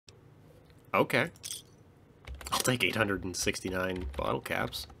Okay. I'll take 869 bottle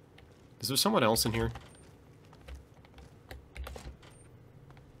caps. Is there someone else in here?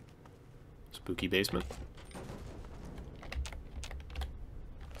 Spooky basement.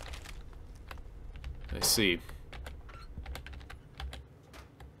 I see.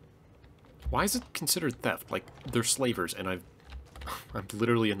 Why is it considered theft? Like, they're slavers, and I'm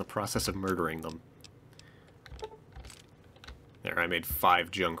literally in the process of murdering them. There, I made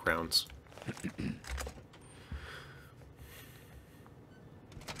 5 junk rounds.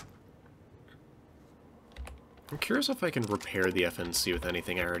 I'm curious if I can repair the FNC with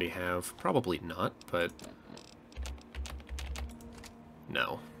anything I already have. Probably not, but...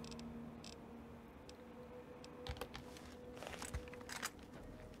 no.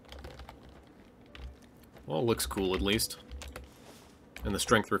 Well, it looks cool at least. And the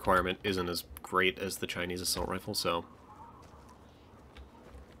strength requirement isn't as great as the Chinese assault rifle, so...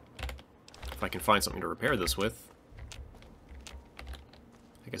 if I can find something to repair this with,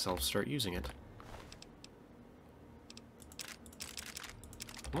 I guess I'll start using it.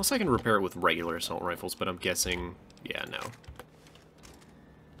 Unless I can repair it with regular assault rifles, but I'm guessing... yeah, no.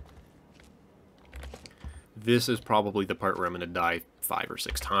 This is probably the part where I'm going to die 5 or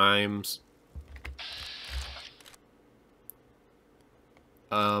 6 times.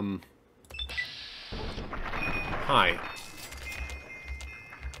 Hi.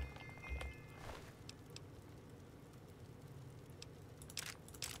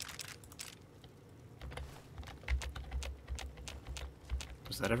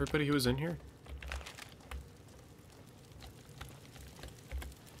 Was that everybody who was in here?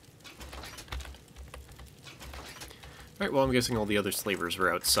 Alright, well, I'm guessing all the other slavers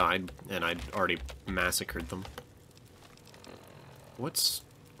were outside, and I'd already massacred them. What's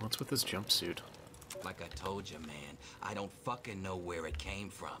with this jumpsuit? Like I told you, man, I don't fucking know where it came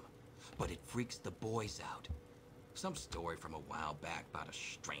from. But it freaks the boys out. Some story from a while back about a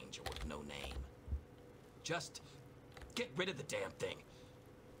stranger with no name. Just get rid of the damn thing.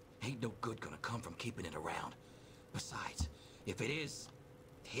 Ain't no good gonna come from keeping it around. Besides, if it is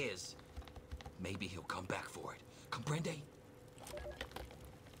his, maybe he'll come back for it. Comprende?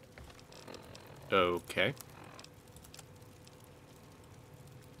 Okay.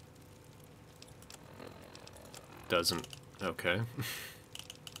 Doesn't... okay.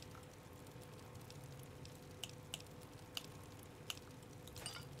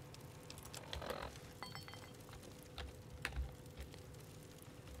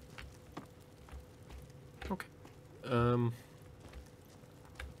 Okay.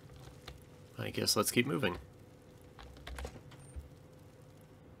 I guess let's keep moving.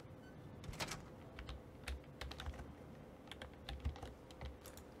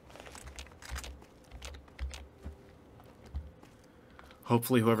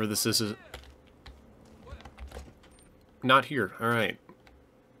 Hopefully whoever this is... not here. Alright.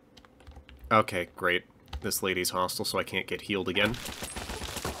 Okay, great. This lady's hostile, so I can't get healed again.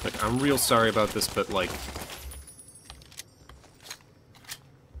 Like, I'm real sorry about this, but, like...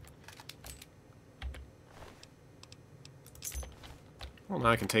 well, now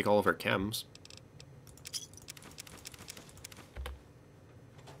I can take all of her chems.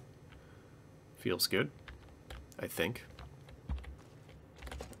 Feels good. I think.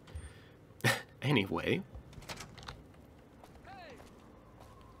 Anyway.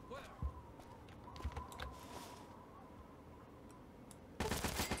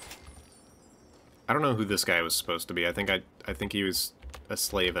 I don't know who this guy was supposed to be. I think he was a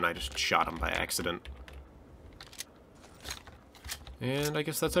slave and I just shot him by accident. And I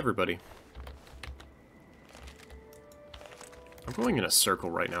guess that's everybody. I'm going in a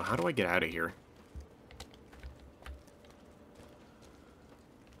circle right now. How do I get out of here?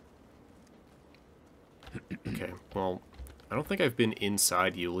 Okay, well, I don't think I've been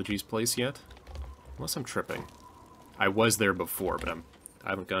inside Eulogy's place yet. Unless I'm tripping. I was there before, but I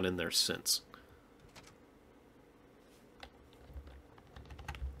haven't gone in there since.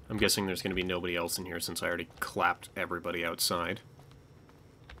 I'm guessing there's going to be nobody else in here since I already clapped everybody outside.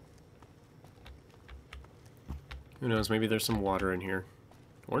 Who knows, maybe there's some water in here.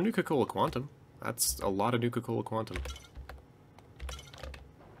 Or Nuka-Cola Quantum. That's a lot of Nuka-Cola Quantum.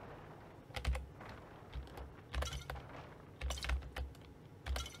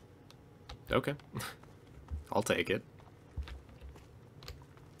 Okay. I'll take it.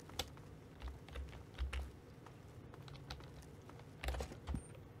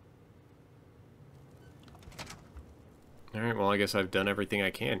 Alright, well I guess I've done everything I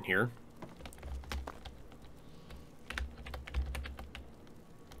can here.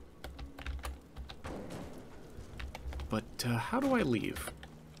 But, how do I leave?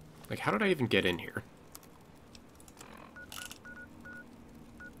 Like, how did I even get in here?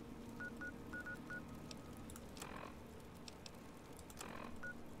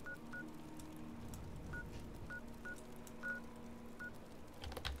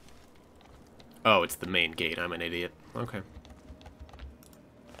 Oh, it's the main gate. I'm an idiot. Okay.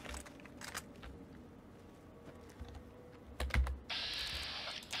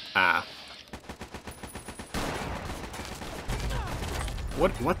 Ah.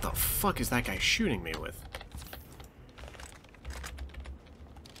 What the fuck is that guy shooting me with?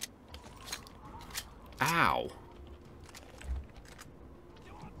 Ow.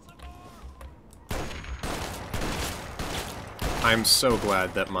 I'm so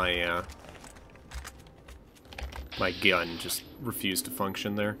glad that my my gun just refused to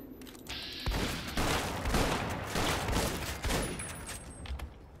function there.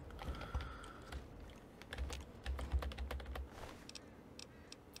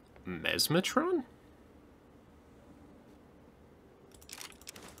 Mesmetron?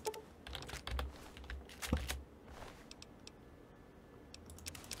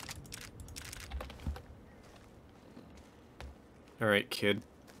 Alright, kid.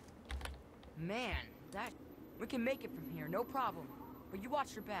 Man, we can make it from here, no problem. But you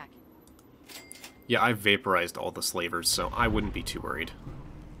watch your back. Yeah, I vaporized all the slavers, so I wouldn't be too worried.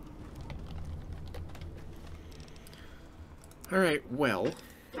 Alright, well...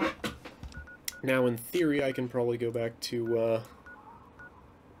 Now, in theory, I can probably go back to,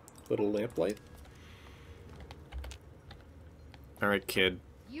 Little Lamplight. Alright, kid.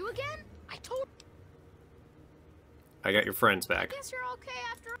 You again? I got your friends I back. guess you're okay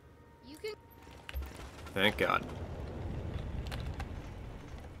after all. You can... Thank God.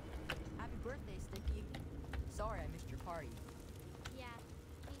 Happy birthday, Sticky. Sorry I missed your party. Yeah,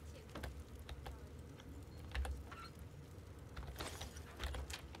 me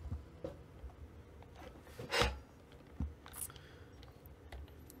too.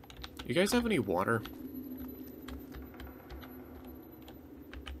 You guys have any water?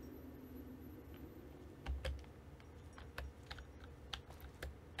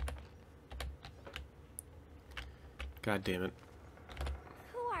 God damn it.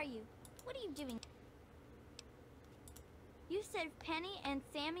 Who are you? What are you doing? You said Penny and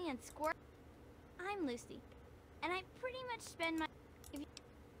Sammy and Squirt. I'm Lucy, and I pretty much spend my...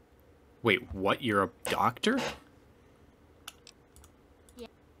 Wait, what? You're a doctor? Yeah.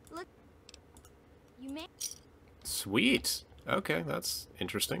 Look. You may... Sweet. Okay, that's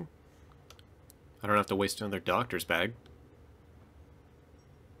interesting. I don't have to waste another doctor's bag.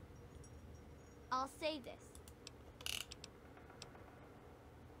 I'll say this.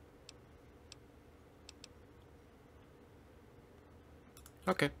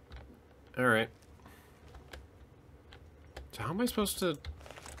 Okay. Alright. So how am I supposed to...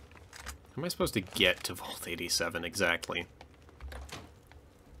 How am I supposed to get to Vault 87 exactly?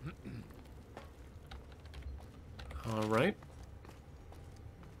 Alright.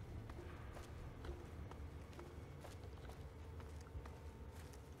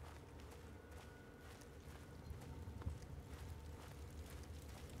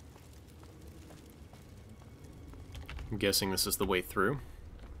 I'm guessing this is the way through.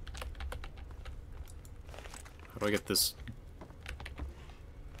 How do I get this?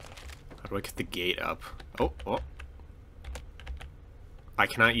 How do I get the gate up? Oh, oh. I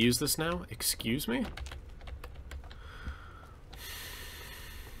cannot use this now? Excuse me?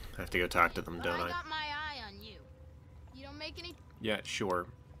 I have to go talk to them, But don't I I? got my eye on you. You don't make any... Yeah, sure.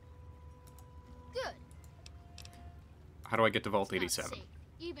 Good. How do I get to Vault It's not 87? safe,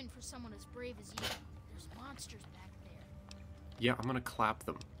 even for someone as brave as you. There's monsters back there. Yeah, I'm gonna clap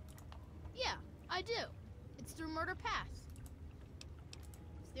them. Yeah, I do. It's through Murder Pass.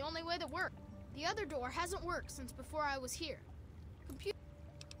 It's the only way that works. The other door hasn't worked since before I was here. Computer.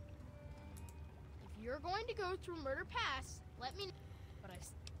 If you're going to go through Murder Pass, let me know. But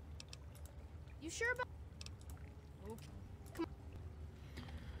you sure about... Okay.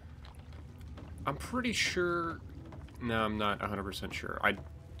 I'm pretty sure... No, I'm not 100% sure. I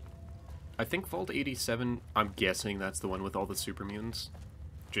think Vault 87, I'm guessing that's the one with all the super mutants.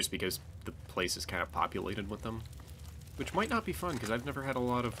 Just because the place is kind of populated with them. Which might not be fun, because I've never had a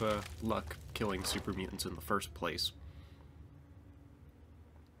lot of luck killing super mutants in the first place.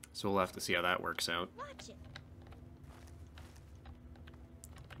 So we'll have to see how that works out. Watch it.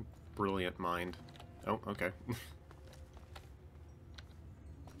 Brilliant mind. Oh, okay.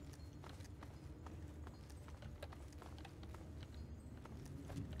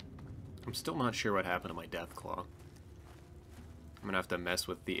 I'm still not sure what happened to my Death Claw. I'm gonna have to mess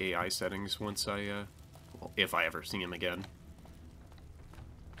with the AI settings once I, well, if I ever see him again.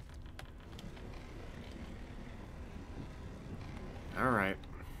 Alright.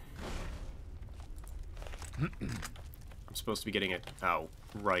 I'm supposed to be getting it. Oh,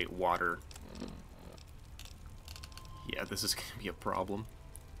 right, water. Yeah, this is gonna be a problem.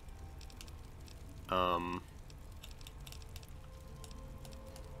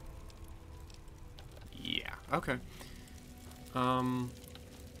 Yeah, okay. I'm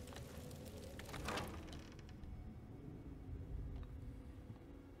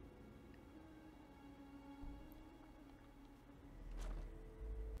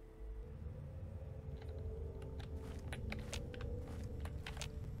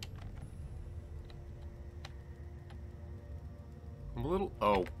a little...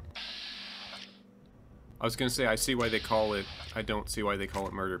 Oh. I was gonna say, I see why they call it... I don't see why they call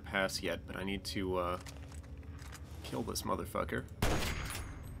it Murder Pass yet, but I need to, kill this motherfucker.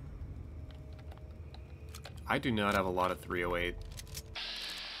 I do not have a lot of 308.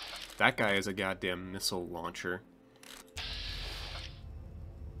 That guy is a goddamn missile launcher.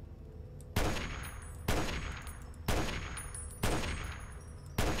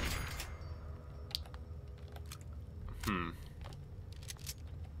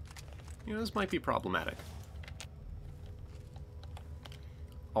 You know, this might be problematic.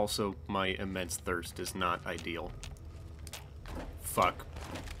 Also, my immense thirst is not ideal. Fuck.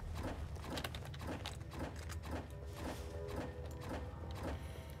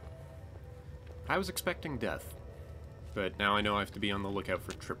 I was expecting death, but now I know I have to be on the lookout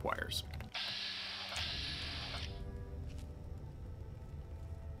for tripwires.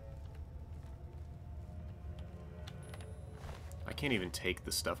 I can't even take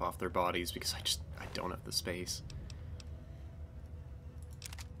the stuff off their bodies because I don't have the space.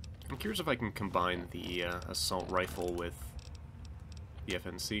 I'm curious if I can combine the assault rifle with the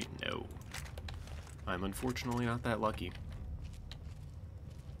FNC. No. I'm unfortunately not that lucky.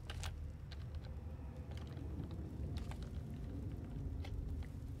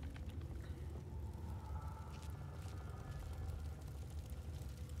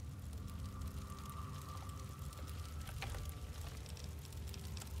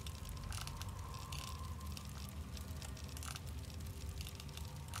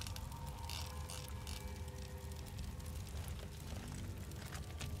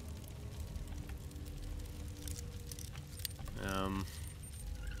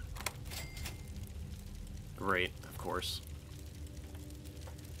 Great, of course.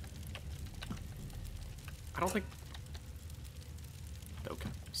 I don't think... Okay,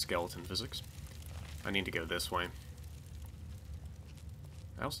 skeleton physics. I need to go this way.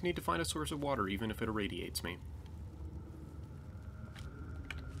 I also need to find a source of water, even if it irradiates me.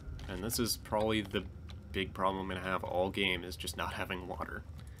 And this is probably the big problem I'm going to have all game, is just not having water.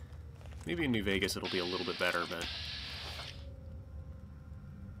 Maybe in New Vegas it'll be a little bit better, but...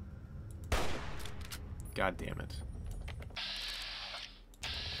 God damn it.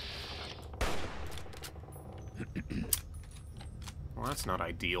 Well, that's not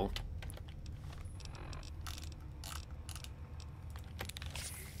ideal.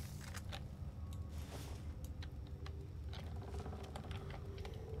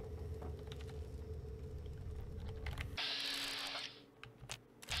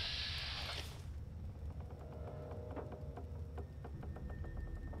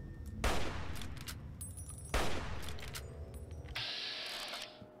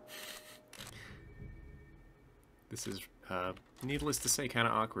 This is, needless to say, kind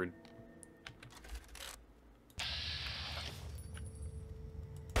of awkward.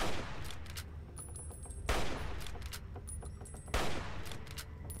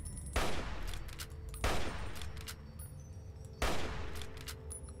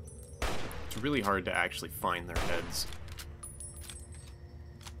 It's really hard to actually find their heads.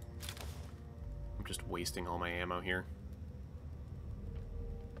 I'm just wasting all my ammo here.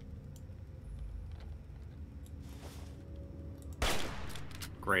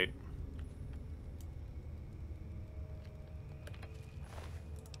 Great.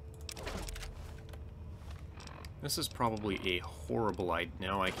 This is probably a horrible idea.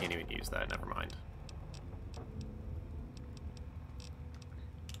 No, I can't even use that. Never mind.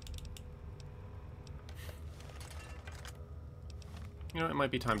 You know, it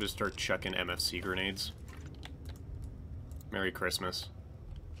might be time to start chucking MFC grenades. Merry Christmas.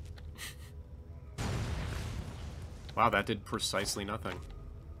 Wow, that did precisely nothing.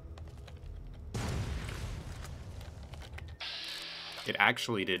 It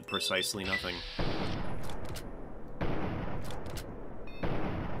actually did precisely nothing.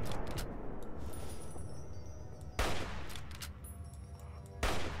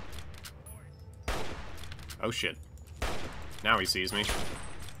 Oh shit. Now he sees me.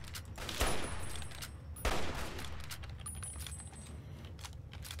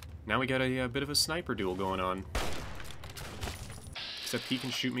 Now we got a bit of a sniper duel going on. Except he can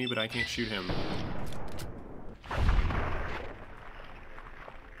shoot me, but I can't shoot him.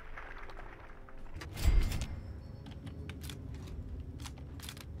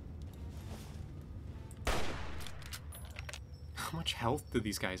 How much health do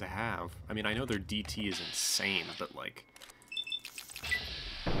these guys have? I mean, I know their DT is insane, but like...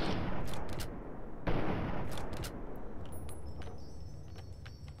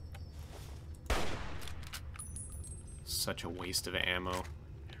 Such a waste of ammo.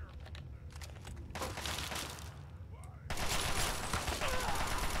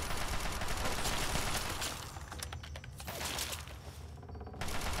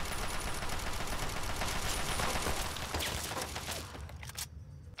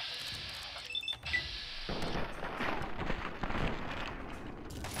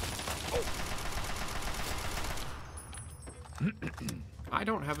 I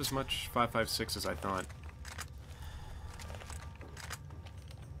don't have as much 5.56 as I thought.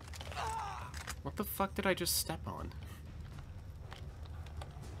 What the fuck did I just step on?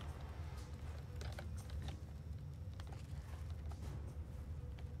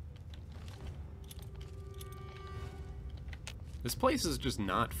 This place is just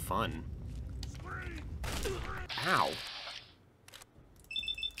not fun. Ow.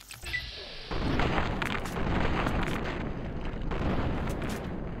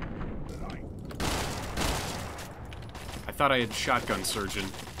 I thought I had shotgun surgeon.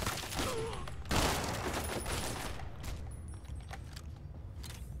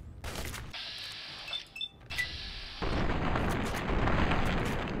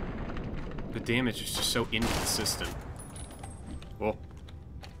 The damage is just so inconsistent. Whoa.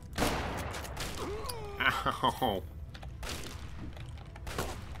 Ow.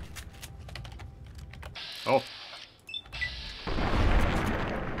 Oh.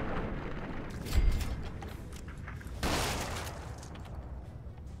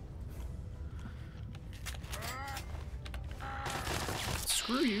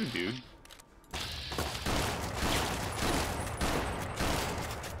 Screw you, dude.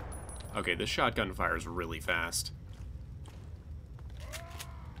 Okay, this shotgun fires really fast.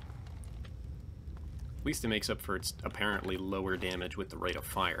 At least it makes up for its apparently lower damage with the rate of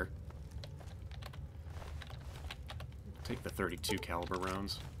fire. Take the 32 caliber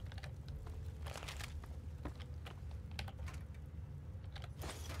rounds.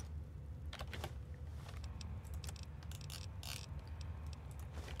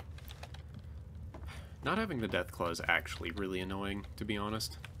 Not having the death claw is actually really annoying, to be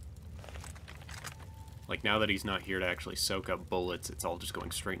honest. Like, now that he's not here to actually soak up bullets, it's all just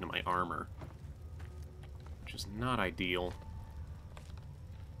going straight into my armor. Which is not ideal.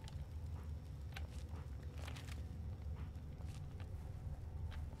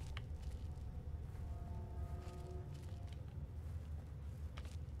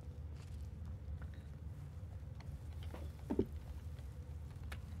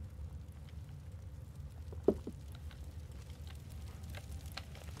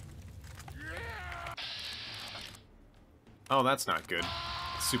 Oh, that's not good.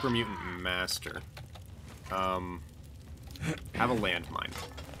 Super Mutant Master. Have a landmine.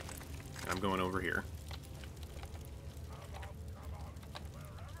 I'm going over here.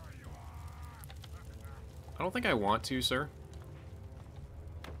 I don't think I want to, sir.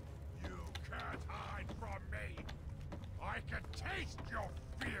 You can't hide from me. I can taste your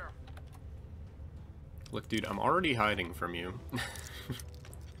fear. Look, dude, I'm already hiding from you.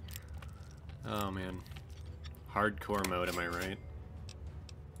 Oh, man. Hardcore mode, am I right?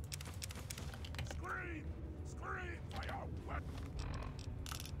 Scream! Scream for your weapon!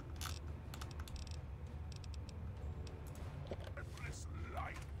 Lifeless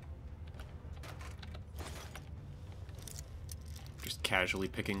life. Just casually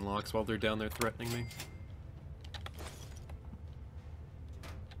picking locks while they're down there threatening me.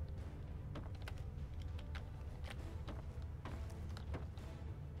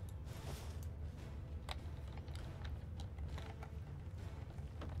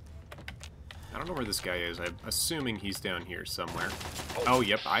 I don't know where this guy is. I'm assuming he's down here somewhere. Oh,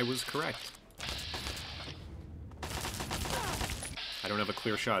 yep, I was correct. I don't have a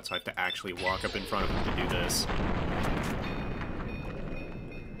clear shot, so I have to actually walk up in front of him to do this.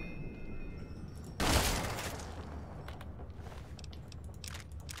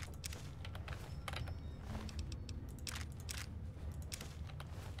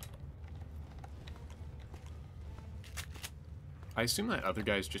 I assume that other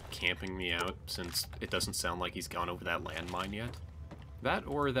guy's just camping me out, since it doesn't sound like he's gone over that landmine yet. That,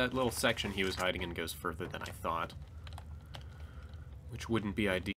 or that little section he was hiding in goes further than I thought. Which wouldn't be ideal.